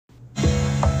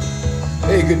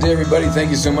Hey, good day, everybody. Thank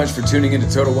you so much for tuning into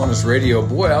Total Wellness Radio.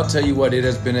 Boy, I'll tell you what, it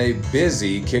has been a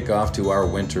busy kickoff to our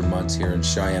winter months here in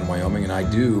Cheyenne, Wyoming, and I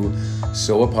do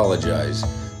so apologize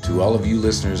to all of you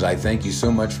listeners. I thank you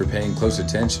so much for paying close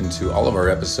attention to all of our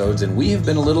episodes, and we have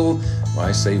been a little,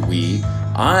 well,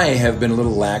 I have been a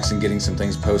little lax in getting some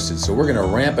things posted, so we're going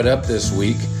to ramp it up this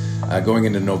week, going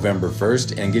into November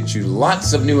 1st, and get you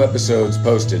lots of new episodes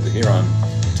posted here on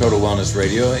Total Wellness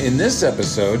Radio. In this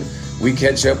episode, we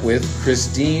catch up with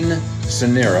Christine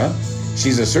Sanera.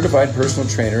 She's a certified personal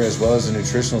trainer as well as a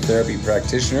nutritional therapy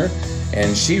practitioner,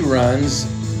 and she runs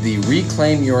the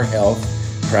Reclaim Your Health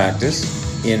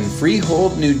practice in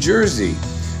Freehold, New Jersey.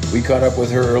 We caught up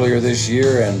with her earlier this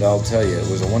year, and I'll tell you,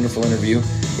 it was a wonderful interview.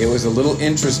 It was a little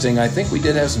interesting. I think we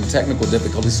did have some technical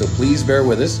difficulties, so please bear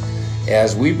with us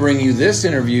as we bring you this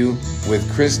interview with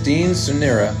Christine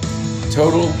Sanera,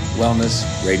 Total Wellness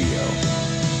Radio.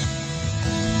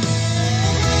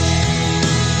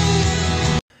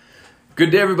 Good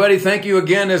day, everybody. Thank you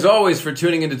again, as always, for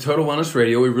tuning into Total Wellness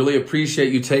Radio. We really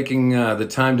appreciate you taking the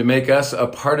time to make us a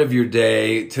part of your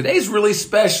day. Today's really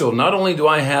special. Not only do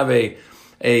I have a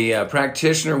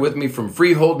practitioner with me from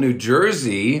Freehold, New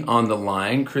Jersey on the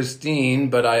line,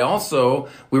 Christine, but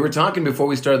we were talking before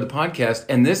we started the podcast,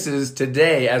 and this is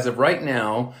today, as of right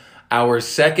now, our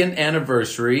second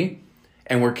anniversary,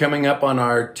 and we're coming up on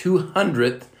our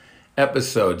 200th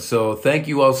episode. So thank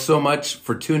you all so much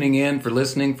for tuning in, for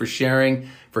listening, for sharing,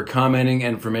 for commenting,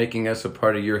 and for making us a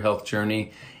part of your health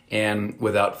journey. And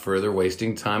without further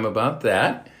wasting time about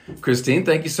that, Christine,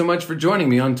 thank you so much for joining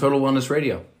me on Total Wellness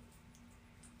Radio.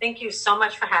 Thank you so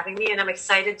much for having me, and I'm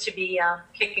excited to be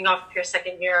kicking off your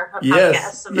second year of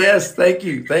podcast. Yes, thank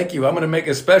you. I'm going to make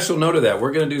a special note of that.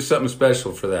 We're going to do something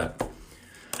special for that.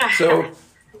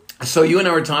 So you and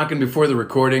I were talking before the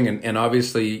recording, and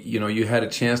obviously, you had a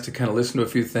chance to kind of listen to a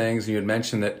few things, and you had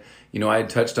mentioned that, I had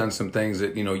touched on some things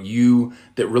that,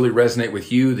 that really resonate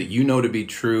with you, that to be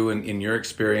true in your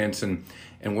experience, and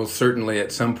we'll certainly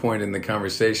at some point in the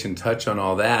conversation touch on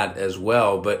all that as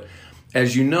well. But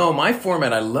as you know, my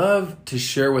format, I love to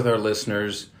share with our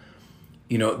listeners,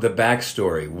 the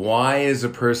backstory. Why is a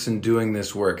person doing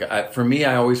this work? For me,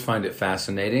 I always find it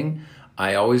fascinating.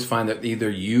 I always find that either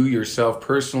you yourself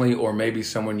personally or maybe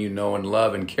someone you know and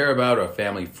love and care about, or a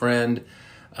family friend,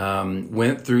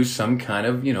 went through some kind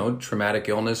of, traumatic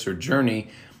illness or journey.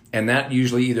 And that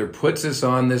usually either puts us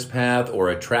on this path or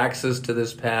attracts us to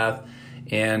this path.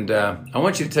 And I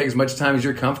want you to take as much time as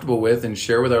you're comfortable with and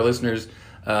share with our listeners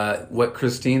what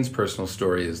Christine's personal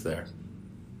story is there.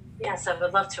 Yes, I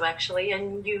would love to, actually.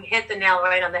 And you hit the nail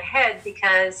right on the head,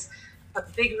 because a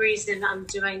big reason I'm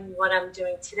doing what I'm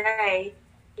doing today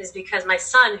is because my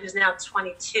son, who's now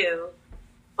 22,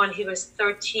 when he was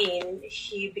 13,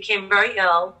 he became very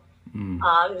ill.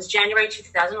 It was January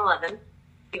 2011.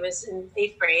 He was in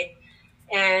 8th grade,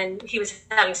 and he was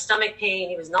having stomach pain.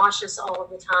 He was nauseous all of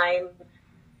the time.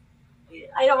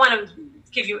 I don't want to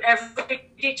give you every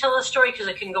detail of the story because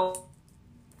it can go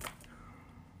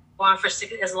on for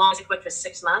as long as it could for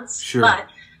 6 months. Sure. But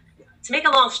to make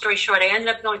a long story short, I ended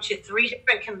up going to 3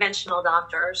 different conventional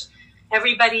doctors.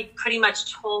 Everybody pretty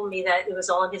much told me that it was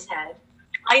all in his head.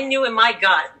 I knew in my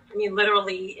gut,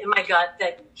 literally in my gut,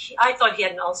 that I thought he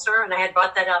had an ulcer, and I had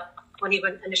brought that up when he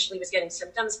initially was getting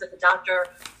symptoms, but the doctor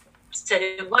said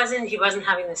he wasn't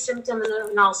having the symptoms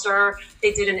of an ulcer.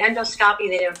 They did an endoscopy,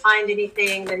 they didn't find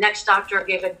anything. The next doctor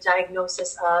gave a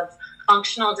diagnosis of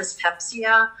functional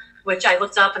dyspepsia, which I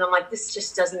looked up and I'm like,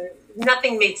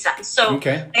 nothing made sense. So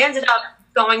I ended up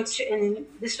going and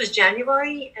this was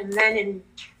January, and then in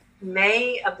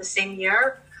May of the same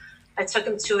year, I took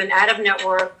him to an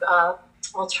out-of-network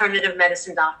alternative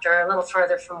medicine doctor a little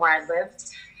further from where I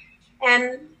lived.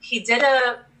 And he did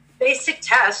a basic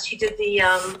test. He did the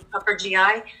upper GI,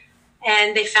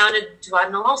 and they found a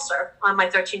duodenal ulcer on my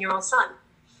 13-year-old son,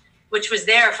 which was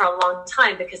there for a long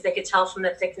time because they could tell from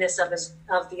the thickness of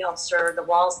the ulcer, the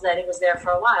walls, that it was there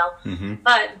for a while. Mm-hmm.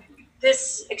 But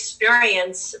this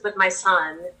experience with my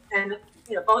son and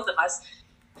both of us,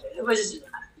 it was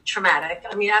traumatic.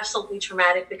 Absolutely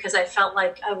traumatic, because I felt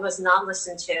like I was not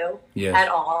listened to at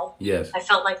all. Yes. I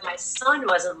felt like my son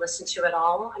wasn't listened to at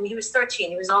all. He was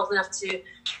 13. He was old enough to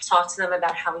talk to them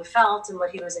about how he felt and what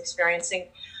he was experiencing.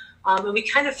 And we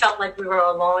kind of felt like we were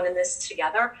alone in this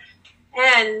together.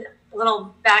 And a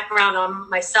little background on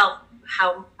myself,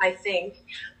 how I think.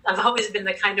 I've always been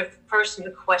the kind of person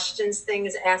who questions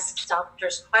things, asks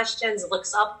doctors questions,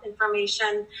 looks up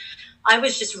information. I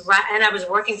was and I was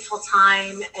working full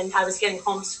time, and I was getting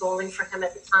homeschooling for him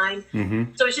at the time.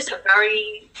 Mm-hmm. So it was just a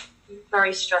very,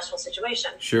 very stressful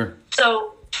situation. Sure.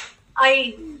 So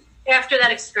after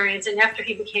that experience, and after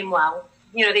he became well,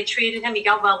 they treated him. He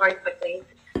got well very quickly,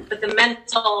 but the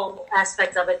mental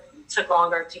aspect of it took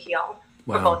longer to heal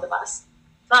for both of us.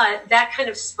 But that kind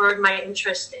of spurred my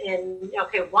interest in,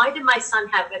 okay, why did my son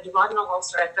have a duodenal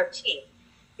ulcer at 13?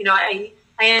 I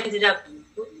ended up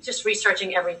just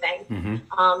researching everything.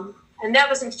 And that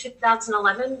was in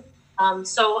 2011.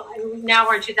 So now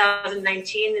we're in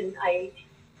 2019, and I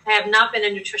have not been a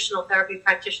nutritional therapy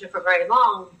practitioner for very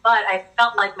long, but I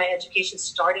felt like my education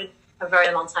started a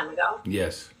very long time ago.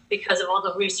 Yes. Because of all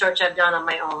the research I've done on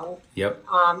my own. Yep.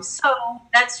 So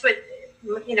that's what,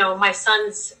 my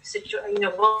son's situation,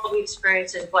 what we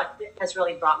experienced is what has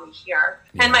really brought me here.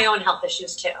 Yeah. And my own health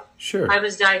issues too. Sure. I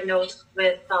was diagnosed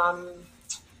with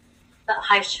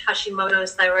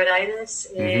Hashimoto's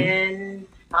thyroiditis in,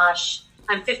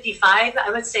 I'm 55. I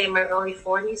would say in my early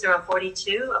 40s, around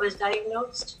 42, I was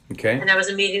diagnosed. Okay. And I was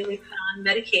immediately put on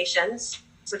medications,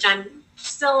 which I'm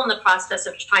still in the process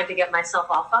of trying to get myself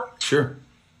off of. Sure.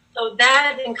 So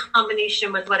that, in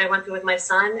combination with what I went through with my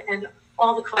son and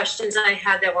all the questions I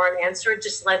had that weren't answered,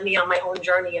 just led me on my own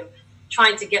journey of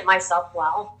trying to get myself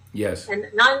well. Yes. And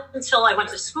not until I went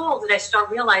to school did I start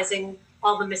realizing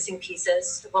all the missing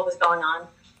pieces of what was going on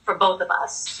for both of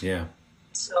us. Yeah.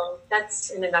 So that's,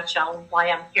 in a nutshell, why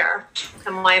I'm here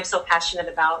and why I'm so passionate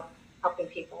about helping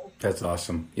people. That's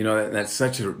awesome. That's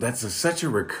such a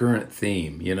recurrent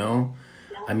theme. Yeah.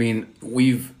 I mean,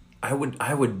 I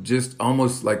would just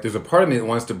almost like, there's a part of me that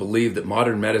wants to believe that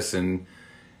modern medicine,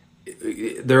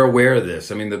 they're aware of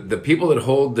this. I mean, the people that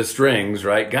hold the strings,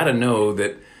 right, got to know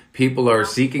that people are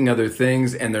seeking other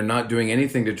things and they're not doing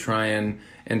anything to try and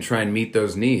meet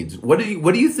those needs. What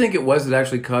do you think it was that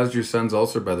actually caused your son's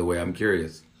ulcer, by the way? I'm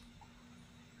curious.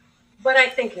 What I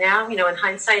think now, in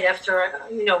hindsight, after,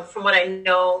 from what I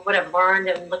know, what I've learned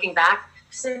and looking back,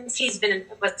 since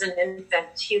was an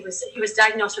infant, he was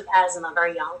diagnosed with asthma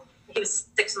very young. He was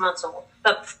 6 months old.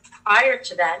 But prior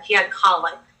to that, he had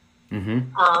colic.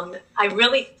 I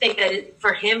really think that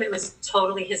for him, it was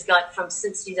totally his gut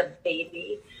since he's a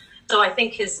baby. So I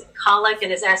think his colic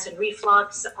and his acid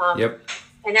reflux. Yep.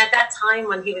 And at that time,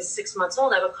 when he was 6 months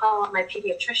old, I would call up my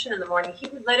pediatrician in the morning. He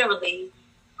would literally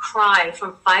cry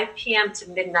from 5 p.m. to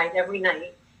midnight every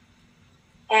night.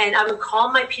 And I would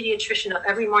call my pediatrician up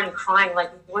every morning crying,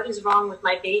 like, what is wrong with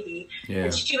my baby? Yeah.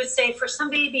 And she would say, for some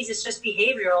babies, it's just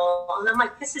behavioral. And I'm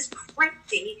like, this is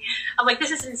crazy. I'm like, this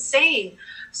is insane.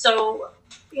 So,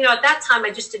 at that time,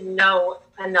 I just didn't know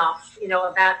enough,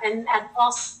 about, and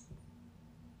also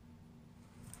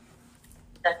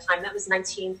that time, that was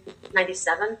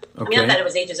 1997. Okay. I mean, not that it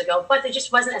was ages ago, but there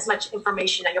just wasn't as much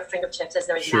information at your fingertips as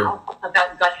there is now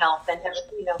about gut health and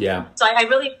everything, Yeah. So I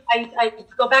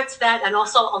go back to that, and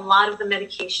also a lot of the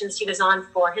medications he was on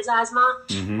for his asthma.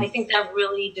 I think that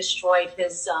really destroyed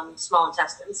his small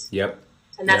intestines. Yep.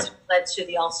 And that's what led to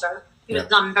the ulcer. He was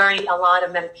on a lot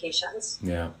of medications.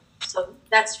 Yeah. So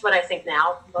that's what I think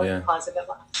now, what the cause of it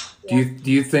was. Yeah.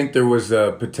 Do you think there was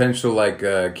a potential like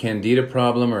a candida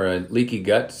problem or a leaky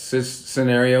gut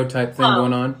scenario type thing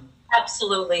going on?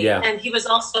 Absolutely. Yeah. And he was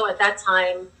also at that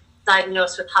time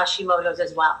diagnosed with Hashimoto's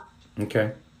as well.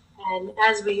 Okay. And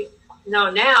as we know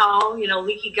now,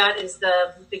 leaky gut is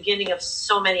the beginning of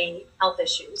so many health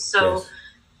issues. So,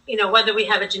 whether we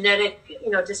have a genetic,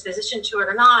 disposition to it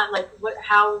or not, like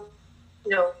how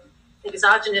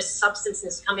exogenous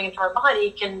substances coming into our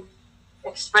body can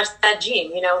express that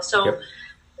gene, So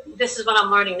this is what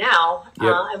I'm learning now.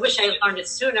 Yep. I wish I had learned it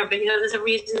sooner, but there's a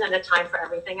reason and a time for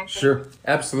everything, I think. Sure,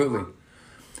 absolutely.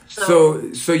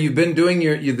 So you've been doing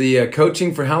the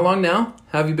coaching for how long now?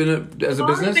 Have you been as a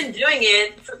business? I've been doing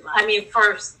it,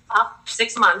 for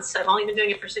 6 months. I've only been doing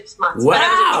it for 6 months.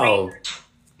 Wow.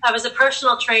 But I was a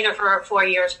personal trainer for 4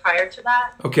 years prior to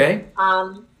that. Okay.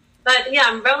 But yeah,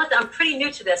 I'm pretty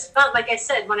new to this. But like I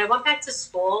said, when I went back to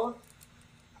school,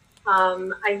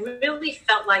 I really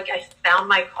felt like I found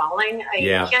my calling.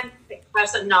 I can't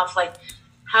express enough, like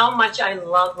how much I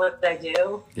love what I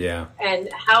do. Yeah. And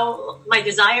how my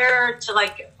desire to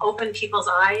like open people's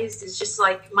eyes is just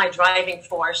like my driving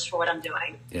force for what I'm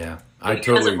doing. Yeah.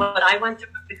 Because of what I went through,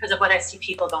 because of what I see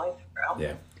people going through.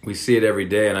 Yeah. We see it every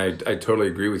day, and I totally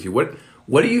agree with you.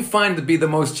 What do you find to be the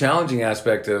most challenging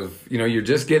aspect of, you're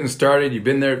just getting started, you've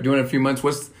been there doing it a few months.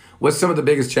 What's some of the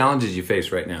biggest challenges you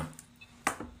face right now?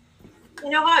 You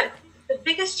know what? The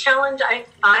biggest challenge I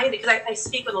find, because I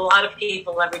speak with a lot of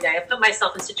people every day, I put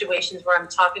myself in situations where I'm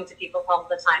talking to people all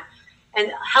the time,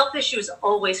 and health issues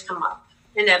always come up,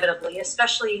 inevitably,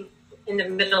 especially in the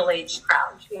middle-aged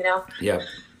crowd, Yeah.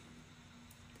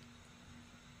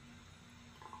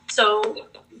 So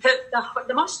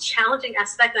the most challenging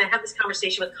aspect, and I have this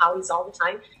conversation with colleagues all the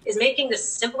time, is making the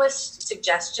simplest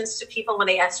suggestions to people when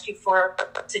they ask you for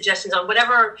suggestions on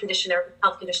whatever health condition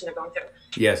they're going through.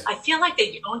 Yes. I feel like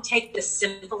they don't take the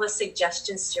simplest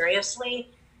suggestions seriously.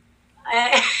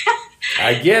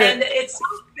 I get and it.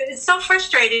 It's so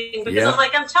frustrating because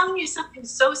I'm telling you something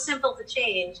so simple to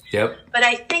change. Yep. But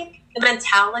I think the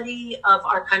mentality of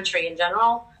our country in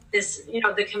general, this,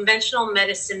 the conventional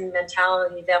medicine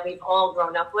mentality that we've all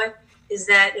grown up with, is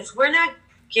that if we're not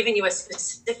giving you a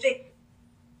specific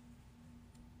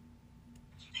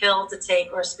pill to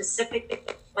take or a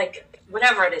specific,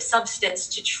 whatever it is, substance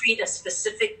to treat a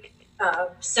specific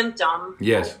symptom,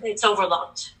 yes, it's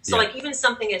overlooked. So even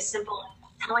something as simple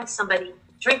as telling somebody,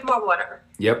 drink more water.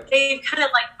 Yep. They kind of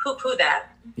poo-poo that,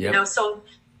 so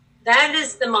that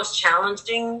is the most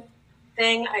challenging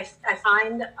thing I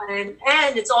find. And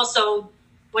it's also,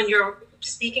 when you're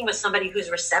speaking with somebody who's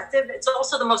receptive, it's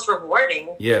also the most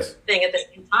rewarding thing at the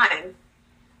same time.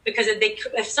 Because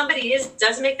if somebody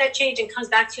does make that change and comes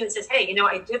back to you and says, hey,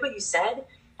 I did what you said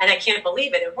and I can't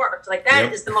believe it worked.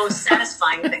 That is the most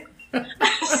satisfying thing.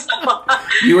 So,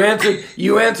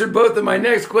 you answered both of my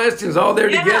next questions all there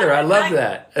together. I love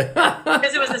that.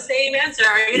 Because it was the same answer.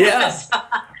 Yeah.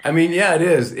 I mean, it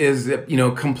is,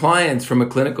 compliance from a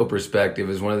clinical perspective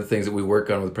is one of the things that we work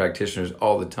on with practitioners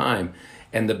all the time.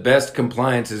 And the best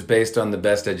compliance is based on the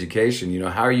best education.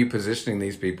 How are you positioning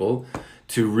these people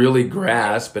to really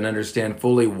grasp and understand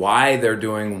fully why they're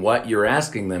doing what you're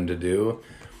asking them to do?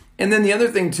 And then the other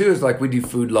thing too is we do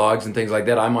food logs and things like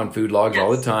that. I'm on food logs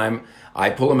all the time. I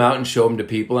pull them out and show them to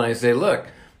people and I say, look,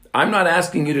 I'm not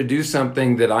asking you to do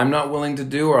something that I'm not willing to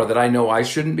do or that I know I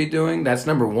shouldn't be doing. That's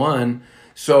number one.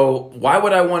 So why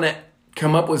would I want to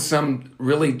come up with some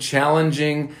really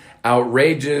challenging,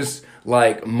 outrageous,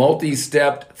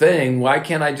 multi-stepped thing? Why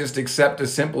can't I just accept a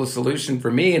simple solution for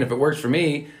me? And if it works for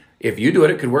me, if you do it,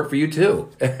 it could work for you too.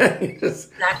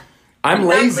 I'm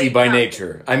lazy by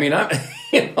nature. I mean, I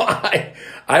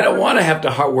don't want to have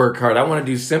to work hard. I want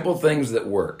to do simple things that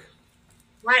work.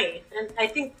 Right. And I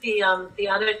think the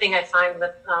other thing I find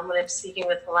with when I'm speaking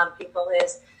with a lot of people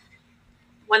is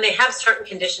when they have certain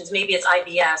conditions, maybe it's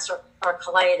IBS or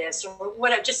colitis or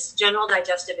whatever, just general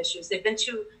digestive issues. They've been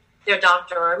to their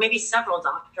doctor or maybe several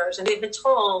doctors and they've been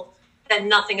told that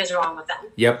nothing is wrong with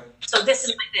them. Yep. So this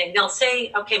is my thing. They'll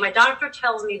say, okay, my doctor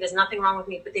tells me there's nothing wrong with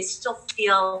me, but they still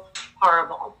feel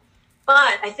horrible.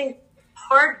 But I think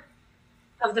part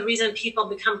of the reason people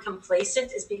become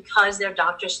complacent is because their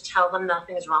doctors tell them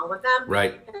nothing is wrong with them.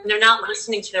 Right. And they're not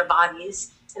listening to their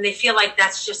bodies. And they feel like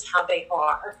that's just how they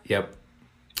are. Yep.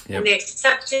 And they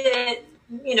accept it.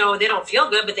 They don't feel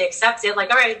good, but they accept it. All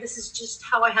right, this is just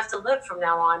how I have to live from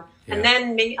now on. Yeah. And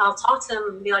then maybe I'll talk to them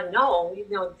and be like, no,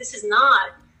 this is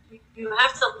not. You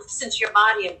have to listen to your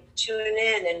body and tune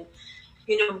in. And,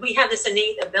 we have this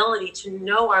innate ability to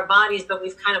know our bodies, but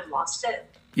we've kind of lost it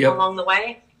along the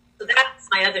way. So that's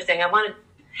my other thing. I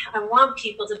want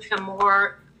people to become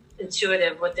more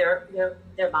intuitive with their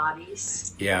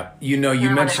bodies. Yeah. You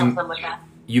mentioned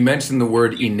you mentioned the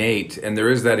word innate, and there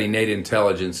is that innate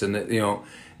intelligence. And,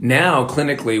 now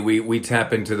clinically we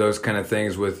tap into those kind of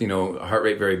things with, heart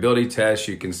rate variability tests.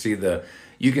 You can see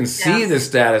the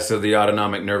status of the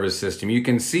autonomic nervous system. You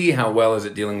can see how well is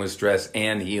it dealing with stress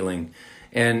and healing.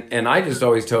 And I just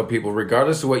always tell people,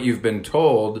 regardless of what you've been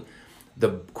told, the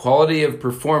quality of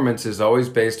performance is always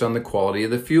based on the quality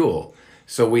of the fuel.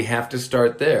 So we have to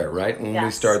start there, right? When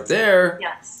we start there,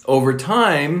 over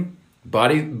time,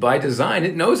 body by design,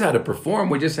 it knows how to perform.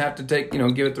 We just have to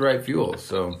give it the right fuel.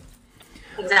 So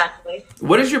exactly.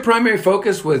 What is your primary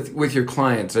focus with your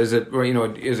clients? Is it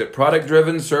product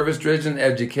driven, service driven,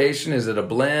 education? Is it a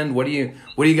blend? What do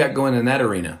you got going in that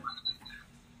arena?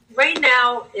 Right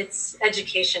now, it's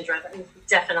education driven,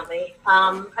 definitely.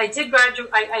 I did graduate.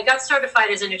 I got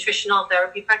certified as a nutritional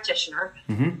therapy practitioner,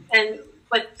 and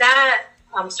with that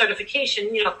certification,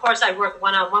 of course, I work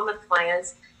one-on-one with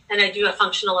clients, and I do a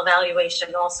functional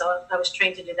evaluation. Also, I was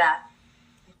trained to do that.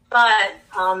 But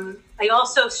I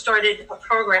also started a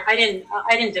program. I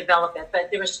didn't develop it,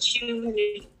 but there was 2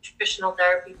 nutritional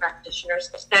therapy practitioners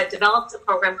that developed a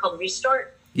program called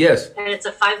Restart. Yes. And it's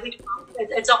a 5-week.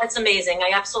 It's amazing.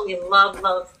 I absolutely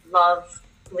love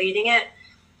leading it.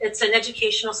 It's an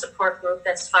educational support group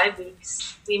that's 5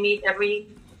 weeks. We meet every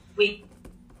week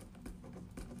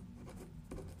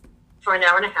for an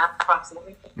hour and a half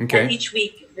approximately. Okay. And each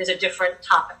week there's a different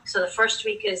topic. So the first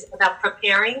week is about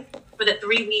preparing for the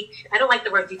 3-week, I don't like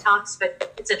the word detox,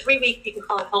 but it's a 3-week, you can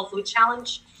call it whole food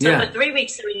challenge. So for 3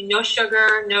 weeks, they're eating no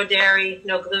sugar, no dairy,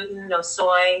 no gluten, no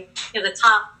soy, the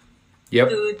top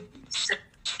food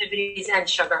activities and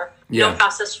sugar. Yeah. No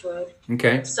processed food.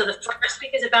 Okay. So the first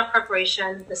week is about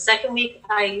preparation. The second week,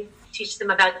 I teach them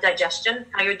about digestion,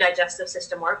 how your digestive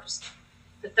system works.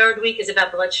 The third week is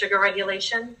about blood sugar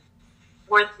regulation.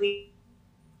 Fourth week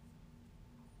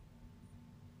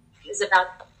is about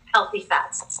healthy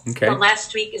fats. Okay. The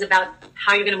last week is about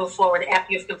how you're going to move forward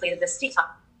after you've completed this detox.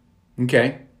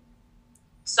 Okay.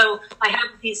 So I have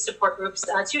these support groups.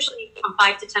 It's usually from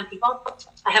 5 to 10 people.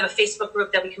 I have a Facebook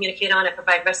group that we communicate on. I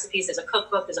provide recipes. There's a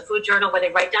cookbook. There's a food journal where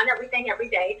they write down everything every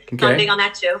day. Okay. So I'm big on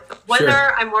that too. Whether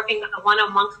Sure. I'm working a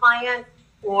one-on-one client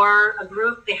or a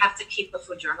group, they have to keep a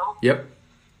food journal. Yep.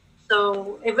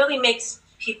 So it really makes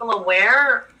people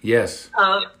aware Yes.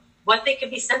 of what they could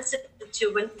be sensitive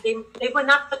to when they would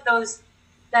not put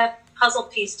that puzzle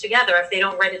piece together if they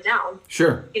don't write it down.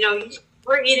 Sure. You know,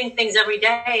 we're eating things every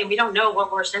day and we don't know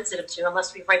what we're sensitive to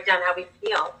unless we write down how we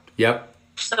feel. Yep.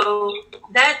 So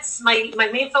that's my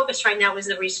main focus right now is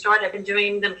the restart. I've been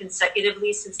doing them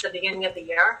consecutively since the beginning of the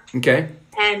year. Okay.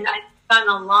 And I've gotten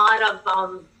a lot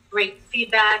of great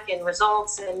feedback and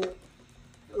results and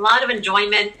a lot of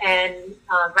enjoyment and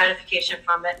gratification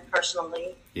from it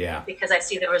personally. Yeah. Because I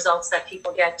see the results that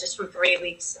people get just from 3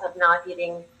 weeks of not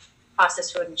eating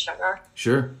processed food and sugar.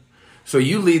 Sure. So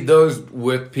you lead those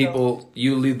with people,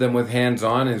 you lead them with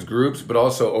hands-on as groups, but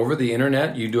also over the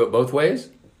internet? You do it both ways?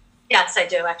 Yes, I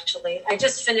do actually. I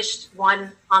just finished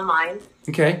one online.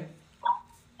 Okay.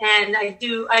 And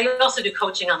I also do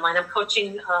coaching online. I'm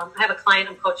coaching, I have a client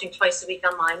I'm coaching twice a week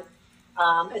online.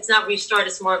 It's not Restart,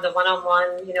 it's more of the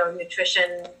one-on-one,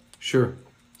 nutrition. Sure.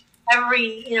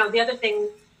 The other thing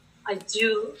I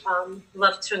do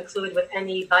love to include with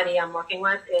anybody I'm working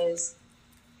with is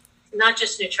not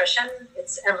just nutrition,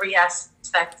 it's every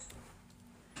aspect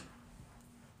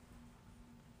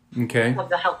Okay. of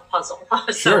the health puzzle.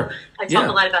 So Sure. I talk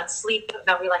a lot about sleep,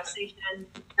 about relaxation,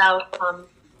 about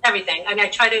everything. I mean, I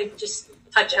try to just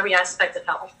touch every aspect of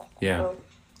health. Yeah. So,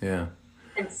 Yeah.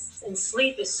 and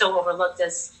sleep is so overlooked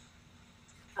as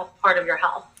a part of your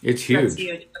health. It's That's huge.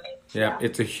 huge for me. Yeah.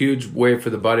 It's a huge way for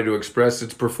the body to express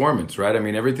its performance, right? I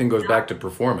mean, everything goes back to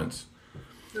performance.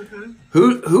 Mm-hmm.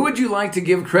 Who would you like to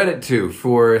give credit to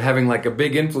for having like a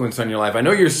big influence on your life? I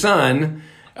know your son.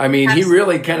 I mean, Absolutely. he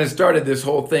really kind of started this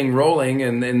whole thing rolling,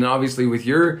 and obviously with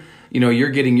your, you're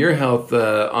getting your health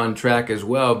on track as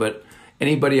well. But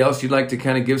anybody else you'd like to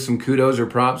kind of give some kudos or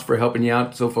props for helping you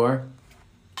out so far?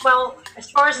 Well,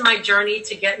 as far as my journey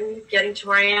to getting to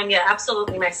where I am, yeah,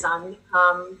 absolutely, my son.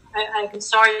 I'm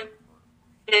sorry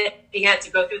that he had to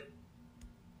go through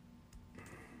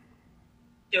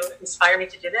to inspire me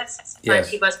to do this, but Yes.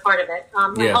 he was part of it.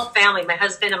 My Yes. whole family, my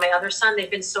husband and my other son,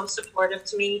 they've been so supportive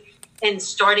to me in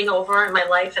starting over in my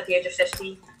life at the age of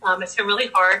 50. It's been really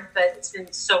hard, but it's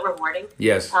been so rewarding.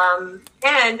 Yes.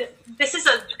 And this is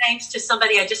a thanks to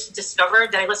somebody I just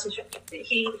discovered that I listened to.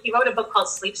 He wrote a book called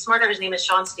Sleep Smarter. His name is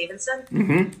Sean Stevenson.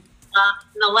 Mm-hmm.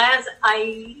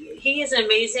 He is an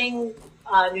amazing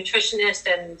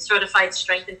nutritionist and certified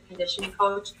strength and conditioning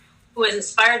coach who has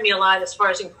inspired me a lot as far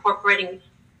as incorporating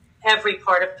every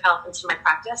part of health into my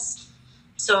practice.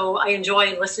 So I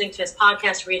enjoy listening to his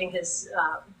podcast, reading his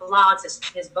blogs,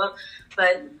 his book.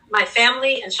 But my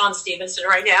family and Sean Stevenson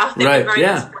right now, they've been Right. very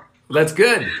Yeah. supportive. That's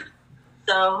good.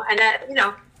 So, and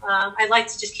I like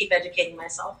to just keep educating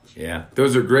myself. Yeah.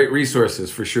 Those are great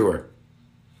resources for sure.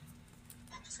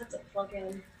 I just have to plug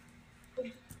in.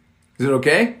 Is it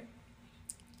okay?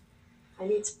 I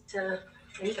need to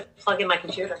plug in my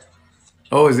computer.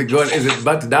 Oh, is it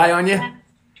about to die on you?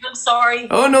 I'm sorry.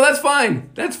 Oh, no, that's fine.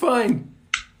 That's fine.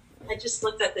 I just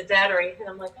looked at the battery and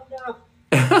I'm like, oh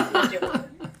no.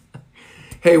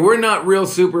 Hey, we're not real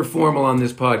super formal on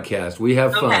this podcast. We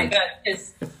have fun. Okay, good.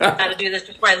 Because I got to do this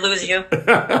before I lose you.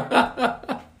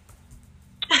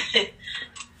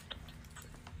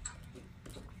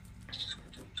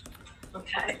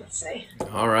 Okay, let's see.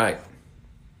 All right.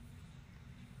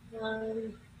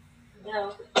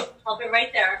 No, I'll be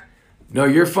right there. No,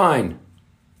 you're fine.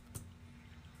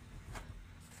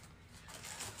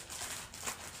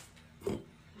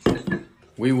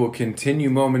 We will continue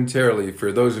momentarily.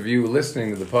 For those of you listening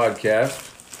to the podcast,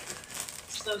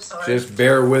 So sorry. just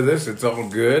bear with us. It's all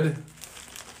good.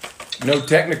 No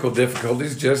technical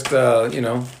difficulties. Just the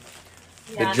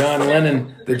John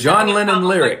Lennon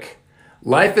lyric.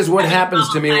 Life is what happens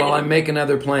to me while I'm making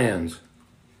other plans.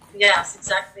 Yes,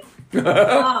 exactly.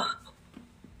 Oh,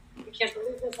 I can't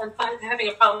believe this. I'm having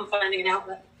a problem finding an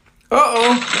outlet.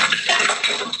 Uh-oh.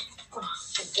 Oh,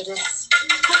 thank goodness.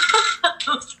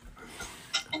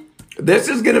 This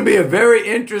is going to be a very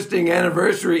interesting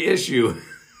anniversary issue.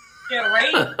 Yeah,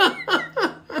 right?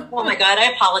 Oh my God,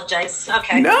 I apologize.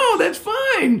 Okay. No, that's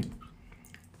fine.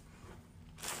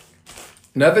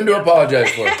 Nothing to apologize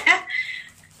for.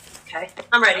 Okay,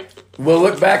 I'm ready. We'll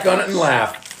look back on it and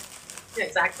laugh.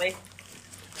 Exactly.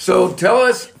 So tell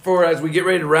us, as we get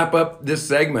ready to wrap up this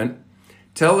segment,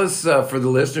 tell us for the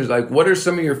listeners, like, what are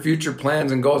some of your future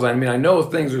plans and goals? I mean, I know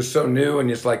things are so new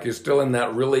and it's like you're still in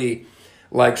that really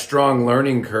like strong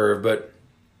learning curve, but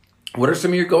what are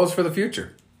some of your goals for the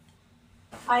future?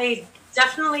 I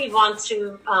definitely want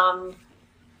to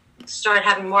start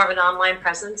having more of an online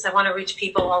presence. I want to reach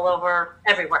people all over,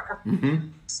 everywhere. Mm-hmm.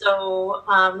 So,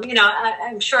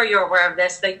 I'm sure you're aware of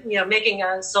this, but, making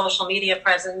a social media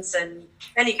presence and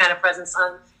any kind of presence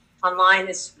online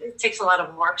it takes a lot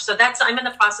of work. So I'm in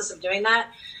the process of doing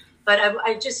that. But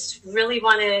I just really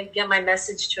want to get my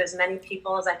message to as many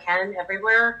people as I can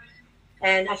everywhere.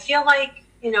 And I feel like,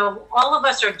 all of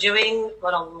us are doing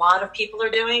what a lot of people are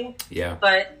doing. Yeah.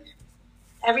 But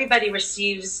everybody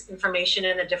receives information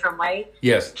in a different way.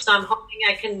 Yes. So I'm hoping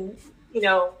I can,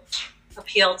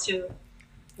 appeal to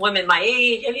women my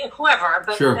age, whoever.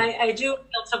 But sure. I do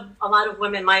appeal to a lot of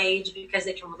women my age because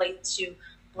they can relate to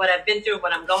what I've been through,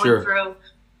 what I'm going sure. through,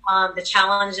 the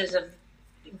challenges of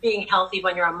being healthy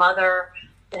when you're a mother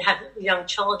and have young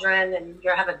children and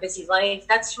you have a busy life.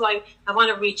 That's who I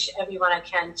want to reach everyone I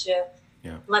can to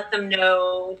let them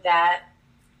know that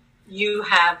you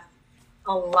have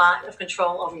a lot of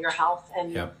control over your health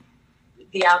and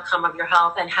the outcome of your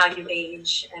health and how you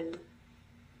age. And,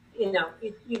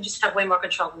 you just have way more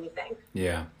control than you think.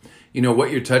 Yeah.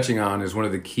 What you're touching on is one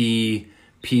of the key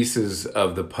pieces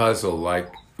of the puzzle.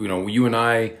 Like, you and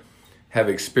I have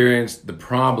experienced the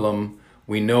problem.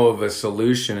 We know of a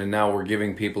solution, and now we're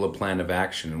giving people a plan of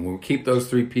action. And we'll keep those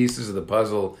three pieces of the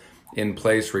puzzle in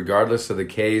place, regardless of the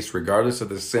case, regardless of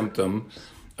the symptom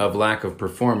of lack of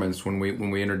performance. When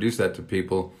we introduce that to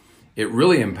people, it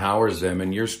really empowers them.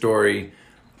 And your story,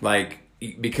 like,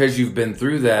 because you've been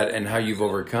through that and how you've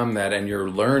overcome that, and you're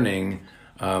learning.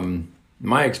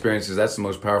 My experience is that's the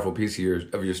most powerful piece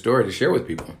of your story to share with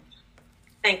people.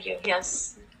 Thank you.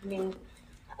 Yes, I mean,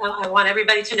 I want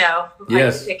everybody to know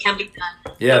yes. It can be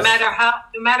done. Yes.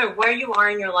 No matter where you are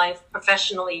in your life,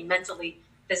 professionally, mentally,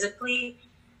 physically,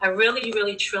 I really,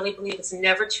 really, truly believe it's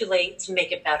never too late to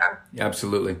make it better.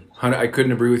 Absolutely. I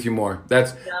couldn't agree with you more.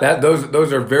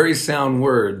 Those are very sound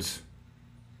words.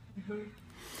 Mm-hmm.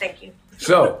 Thank you.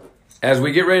 So, as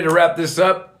we get ready to wrap this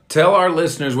up, tell our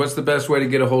listeners what's the best way to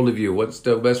get a hold of you. What's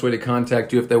the best way to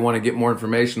contact you if they want to get more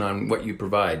information on what you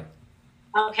provide?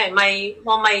 Okay, my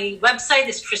website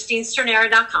is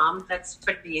ChristineCernera.com. That's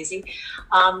pretty easy.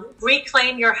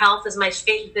 Reclaim Your Health is my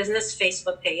business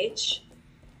Facebook page.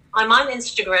 I'm on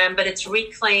Instagram, but it's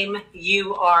Reclaim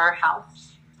You Are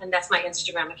Health, and that's my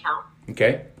Instagram account.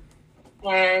 Okay.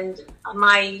 And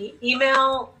my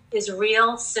email is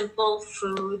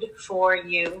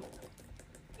realsimplefood4you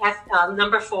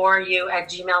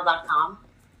 @gmail.com.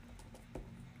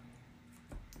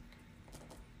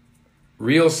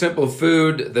 Real Simple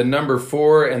Food, the number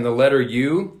 4 and the letter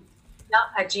U?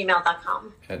 Yep,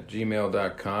 @gmail.com.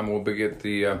 @gmail.com. We'll get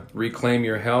the Reclaim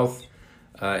Your Health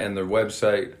and the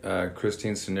website,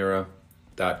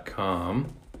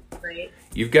 ChristineCernera.com. Great.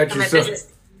 You've got and yourself... my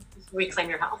business is Reclaim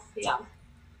Your Health, yeah.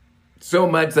 So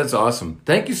much. That's awesome.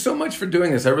 Thank you so much for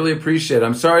doing this. I really appreciate it.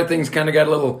 I'm sorry things kind of got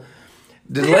a little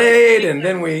delayed, and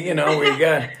then we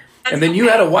got... And then you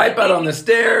had a wipeout on the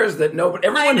stairs that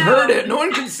everyone heard it. No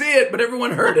one can see it, but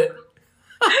everyone heard it.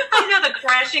 I know the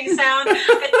crashing sound. I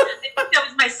think that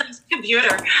was my son's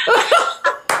computer.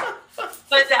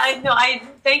 But I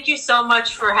thank you so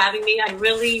much for having me. I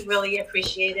really, really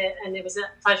appreciate it. And it was a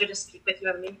pleasure to speak with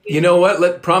you. I mean, you know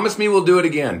what? Promise me we'll do it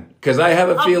again. Because I have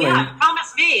a feeling. Yeah,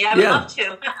 promise me. I would love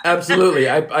to. Absolutely.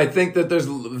 I think that there's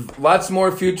lots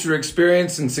more future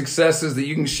experience and successes that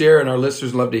you can share. And our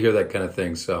listeners love to hear that kind of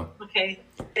thing. So. Okay.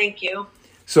 Thank you.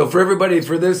 So for everybody,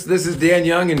 this is Dan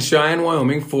Young in Cheyenne,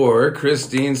 Wyoming, for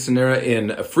Christine Cernera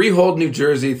in Freehold, New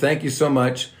Jersey. Thank you so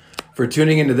much for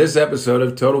tuning into this episode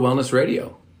of Total Wellness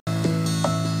Radio.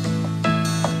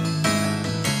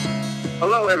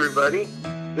 Hello, everybody.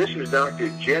 This is Dr.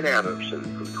 Jen Adamson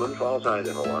from Twin Falls,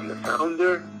 Idaho. I'm the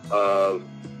founder of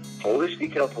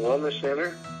Holistic Health and Wellness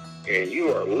Center, and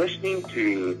you are listening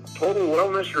to Total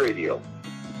Wellness Radio.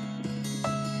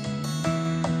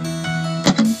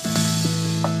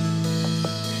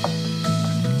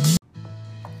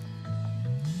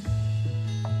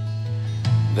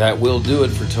 That will do it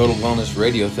for Total Wellness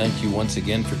Radio. Thank you once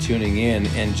again for tuning in.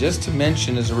 And just to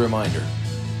mention as a reminder,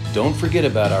 don't forget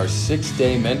about our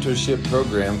 6-day mentorship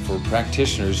program for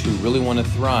practitioners who really want to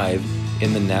thrive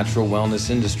in the natural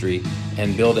wellness industry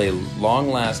and build a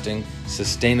long-lasting,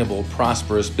 sustainable,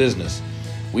 prosperous business.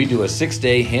 We do a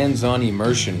 6-day hands-on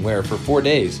immersion where for 4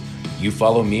 days You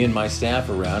follow me and my staff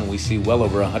around. We see well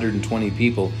over 120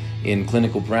 people in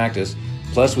clinical practice.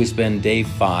 Plus, we spend day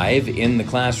 5 in the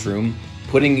classroom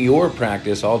putting your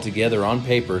practice all together on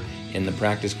paper in the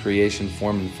practice creation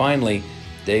form. And finally,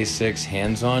 day 6,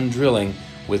 hands-on drilling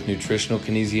with nutritional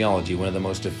kinesiology, one of the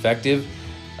most effective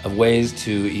ways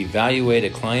to evaluate a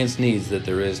client's needs that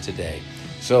there is today.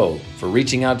 So, for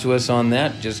reaching out to us on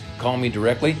that, just call me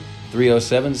directly,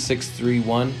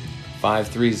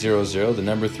 307-631-5300, the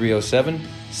number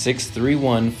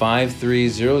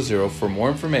 307-631-5300 for more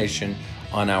information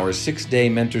on our 6-day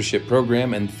mentorship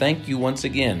program. And thank you once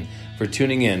again for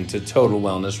tuning in to Total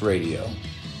Wellness Radio.